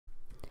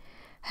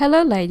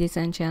Hello ladies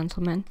and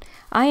gentlemen,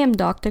 I am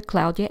Dr.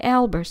 Claudia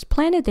Albers,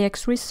 Planet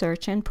X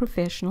research and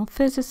professional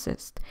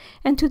physicist,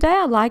 and today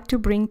I'd like to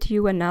bring to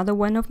you another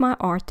one of my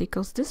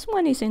articles. This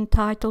one is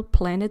entitled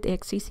Planet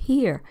X is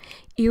Here,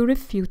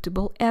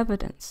 Irrefutable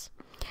Evidence.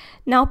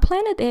 Now,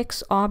 Planet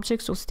X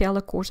objects or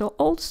stellar cores are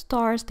old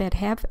stars that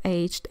have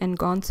aged and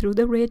gone through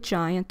the red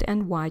giant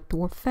and white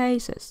dwarf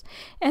phases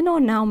and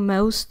are now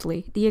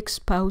mostly the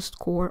exposed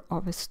core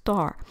of a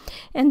star.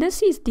 And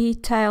this is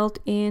detailed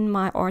in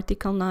my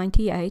article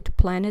 98,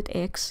 Planet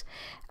X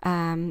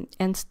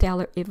and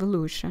Stellar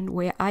Evolution,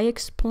 where I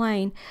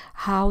explain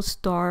how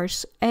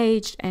stars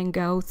age and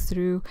go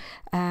through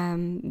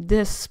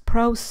this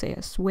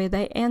process where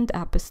they end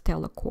up as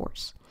stellar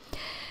cores.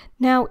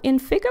 Now, in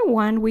figure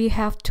 1, we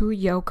have two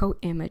Yoko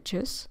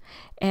images,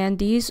 and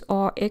these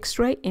are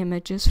X-ray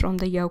images from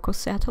the Yoko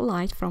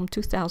satellite from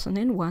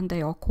 2001.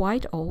 They are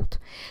quite old.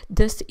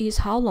 This is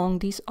how long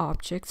these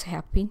objects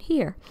have been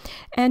here.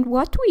 And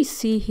what we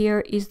see here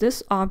is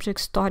this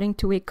object starting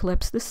to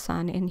eclipse the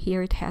sun, and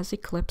here it has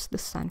eclipsed the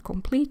sun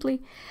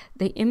completely.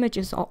 The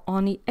images are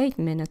only 8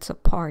 minutes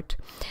apart.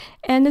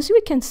 And as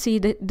we can see,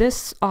 that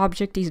this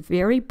object is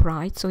very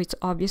bright, so it's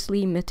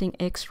obviously emitting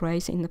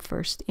X-rays in the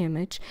first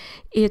image.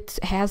 It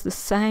has the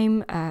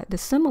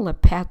similar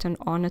pattern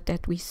on it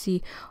that we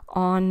see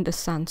on the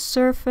sun's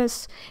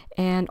surface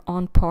and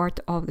on part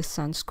of the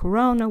sun's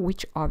corona,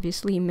 which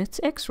obviously emits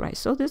X-rays.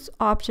 So this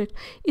object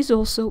is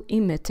also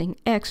emitting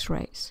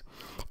X-rays.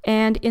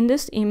 And in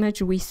this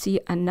image we see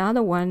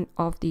another one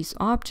of these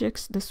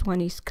objects. This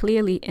one is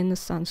clearly in the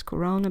sun's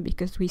corona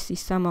because we see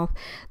some of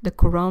the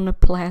corona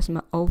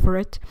plasma over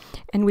it,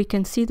 and we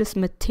can see this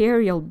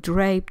material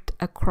draped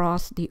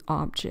across the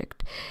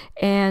object.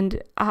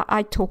 And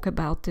I talk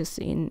about this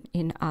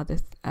in other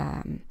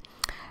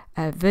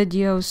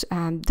videos.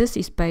 This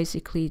is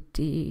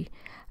basically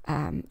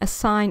a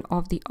sign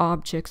of the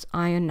object's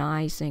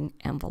ionizing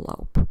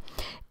envelope.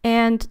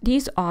 And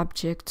these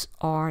objects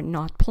are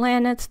not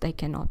planets, they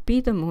cannot be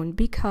the moon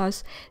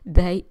because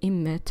they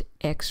emit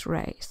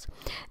X-rays.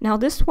 Now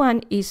this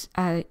one is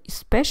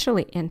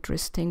especially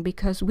interesting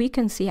because we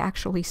can see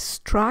actually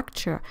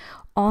structure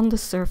on the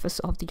surface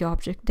of the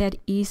object that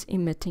is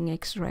emitting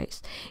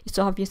X-rays. It's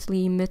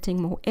obviously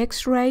emitting more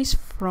X-rays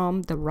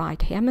from the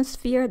right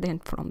hemisphere than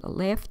from the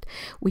left.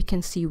 We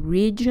can see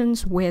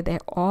regions where there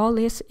are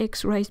less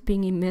X-rays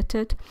being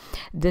emitted.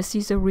 This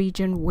is a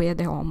region where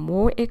there are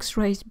more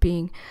X-rays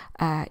being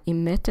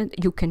emitted.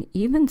 You can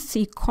even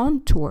see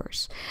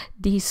contours.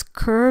 These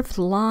curved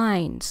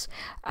lines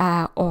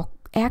are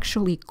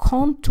actually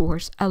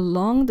contours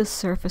along the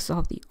surface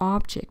of the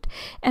object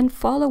and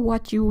follow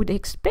what you would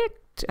expect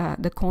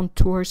the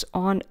contours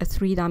on a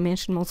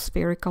three-dimensional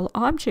spherical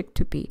object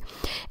to be.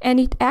 And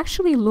it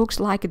actually looks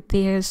like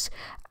there's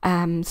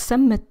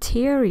some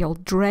material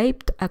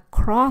draped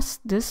across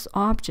this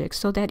object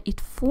so that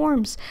it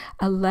forms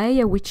a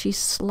layer which is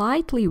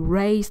slightly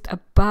raised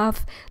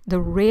above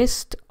the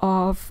rest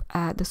of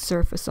the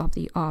surface of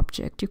the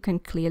object. You can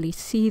clearly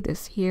see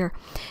this here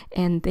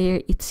and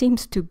there. It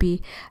seems to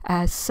be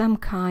some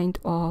kind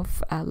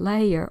of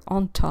layer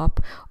on top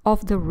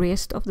of the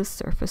rest of the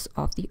surface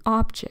of the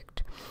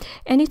object.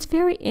 And it's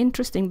very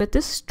interesting, but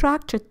this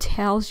structure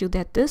tells you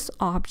that this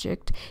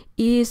object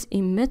is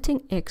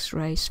emitting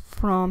X-rays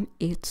from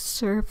its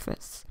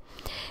surface.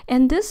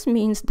 And this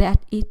means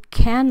that it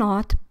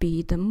cannot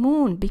be the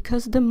moon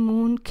because the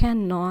moon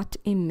cannot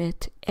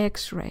emit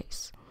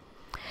X-rays.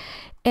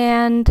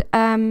 And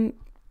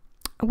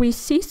we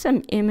see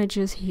some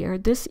images here.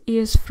 This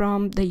is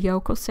from the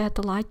Yoko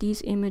satellite.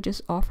 These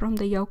images are from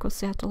the Yoko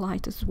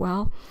satellite as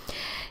well.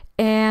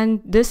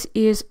 And this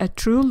is a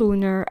true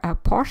lunar, a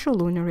partial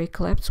lunar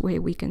eclipse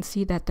where we can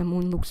see that the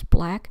moon looks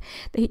black.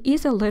 There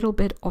is a little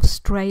bit of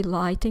stray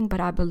lighting, but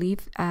I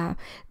believe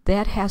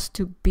that has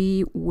to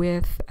be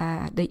with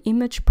the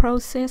image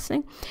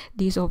processing.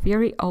 These are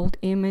very old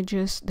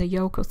images. The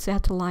Yoko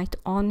satellite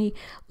only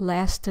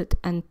lasted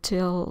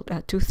until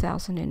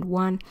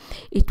 2001.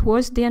 It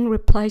was then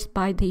replaced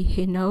by the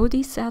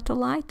Hinode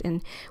satellite,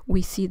 and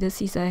we see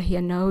this is a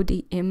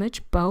Hinode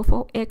image. Both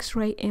are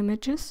X-ray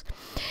images.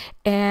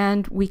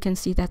 And we can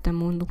see that the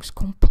moon looks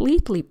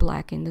completely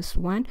black in this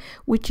one,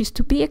 which is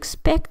to be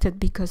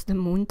expected because the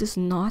moon does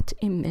not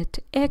emit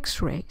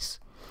X-rays.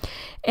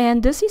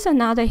 And this is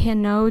another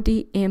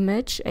Hinode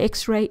image,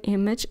 X-ray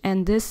image,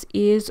 and this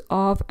is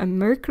of a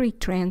Mercury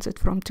transit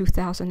from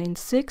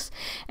 2006.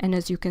 And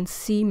as you can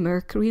see,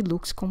 Mercury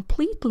looks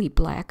completely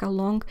black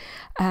along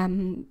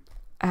in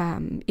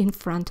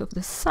front of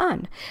the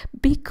sun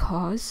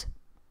because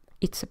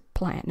it's a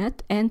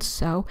planet, and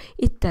so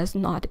it does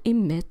not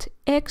emit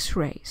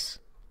X-rays.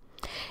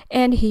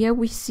 And here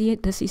we see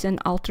this is an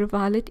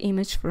ultraviolet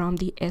image from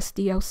the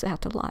SDO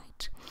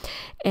satellite.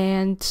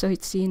 And so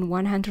it's in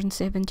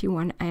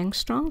 171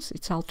 angstroms,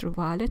 it's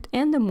ultraviolet,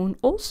 and the moon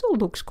also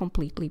looks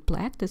completely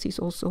black. This is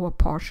also a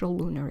partial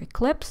lunar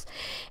eclipse,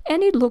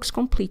 and it looks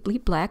completely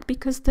black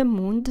because the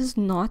moon does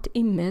not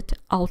emit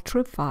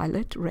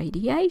ultraviolet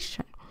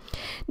radiation.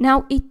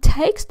 Now, it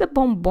takes the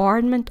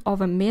bombardment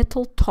of a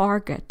metal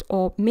target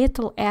or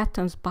metal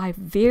atoms by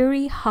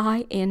very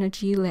high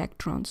energy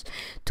electrons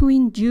to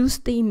induce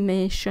the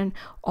emission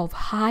of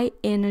high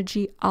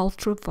energy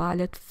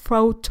ultraviolet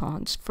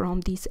photons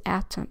from these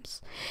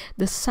atoms.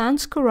 The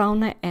sun's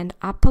corona and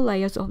upper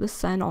layers of the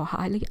sun are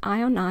highly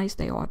ionized.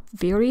 They are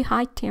very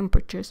high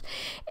temperatures,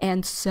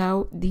 and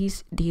so the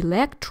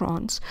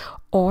electrons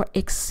are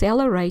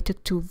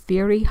accelerated to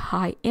very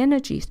high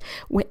energies.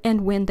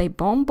 And when they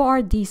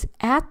bombard these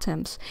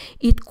atoms,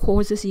 it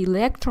causes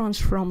electrons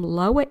from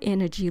lower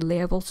energy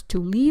levels to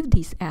leave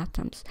these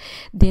atoms.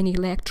 Then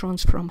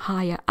electrons from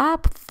higher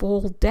up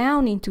fall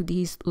down into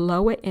these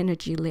lower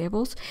energy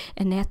levels,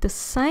 and at the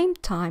same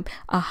time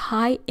a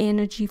high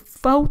energy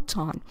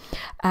photon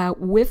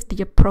with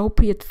the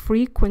appropriate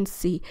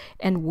frequency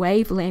and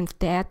wavelength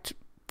that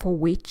for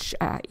which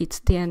it's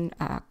then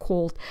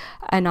called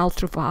an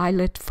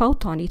ultraviolet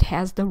photon. It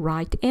has the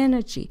right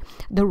energy,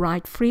 the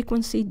right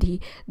frequency,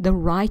 the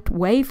right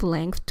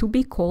wavelength to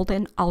be called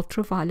an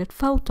ultraviolet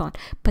photon.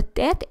 But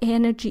that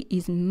energy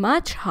is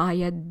much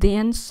higher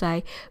than,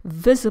 say,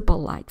 visible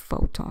light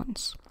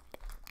photons.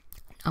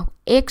 Now,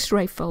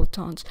 X-ray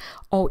photons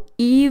are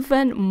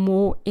even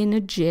more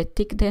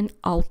energetic than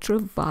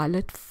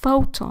ultraviolet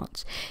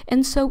photons.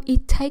 And so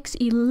it takes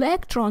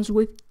electrons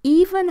with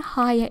even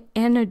higher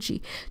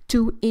energy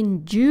to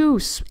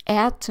induce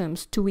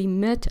atoms to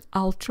emit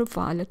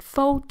ultraviolet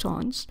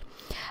photons.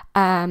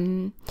 I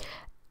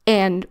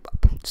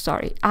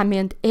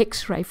meant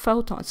X-ray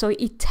photons. So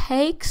it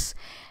takes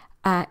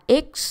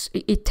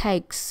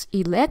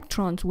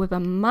electrons with a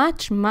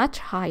much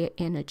higher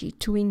energy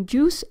to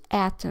induce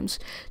atoms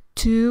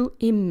to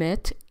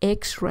emit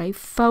X-ray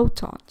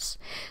photons.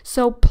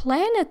 So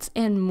planets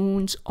and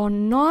moons are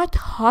not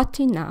hot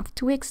enough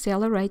to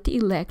accelerate the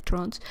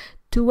electrons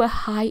to a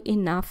high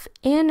enough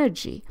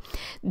energy.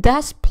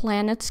 Thus,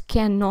 planets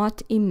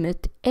cannot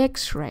emit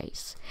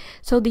X-rays.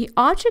 So the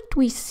object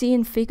we see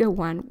in figure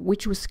 1,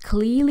 which was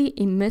clearly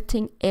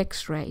emitting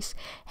X-rays,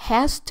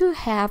 has to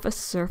have a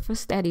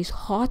surface that is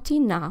hot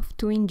enough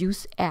to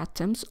induce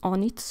atoms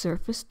on its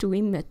surface to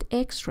emit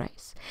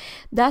X-rays.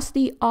 Thus,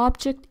 the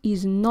object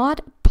is not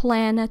a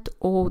planet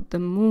or the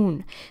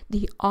moon.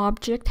 The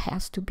object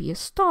has to be a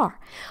star.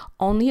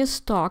 Only a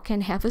star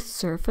can have a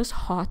surface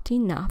hot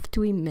enough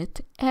to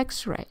emit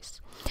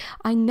X-rays.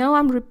 I know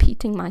I'm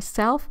repeating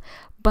myself,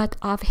 but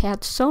I've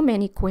had so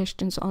many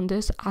questions on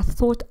this, I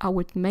thought I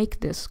would make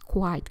this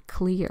quite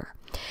clear.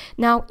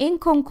 Now, in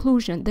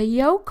conclusion, the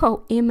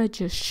Yoko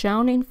images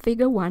shown in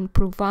figure 1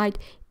 provide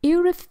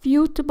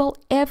irrefutable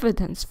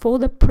evidence for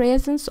the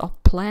presence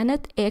of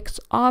Planet X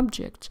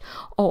objects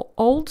or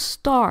old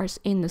stars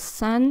in the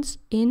sun's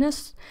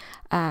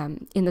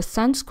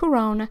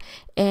corona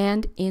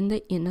and in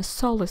the inner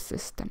solar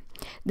system.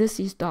 This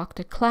is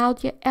Dr.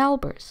 Claudia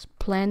Albers,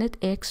 Planet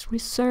X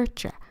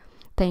researcher.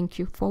 Thank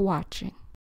you for watching.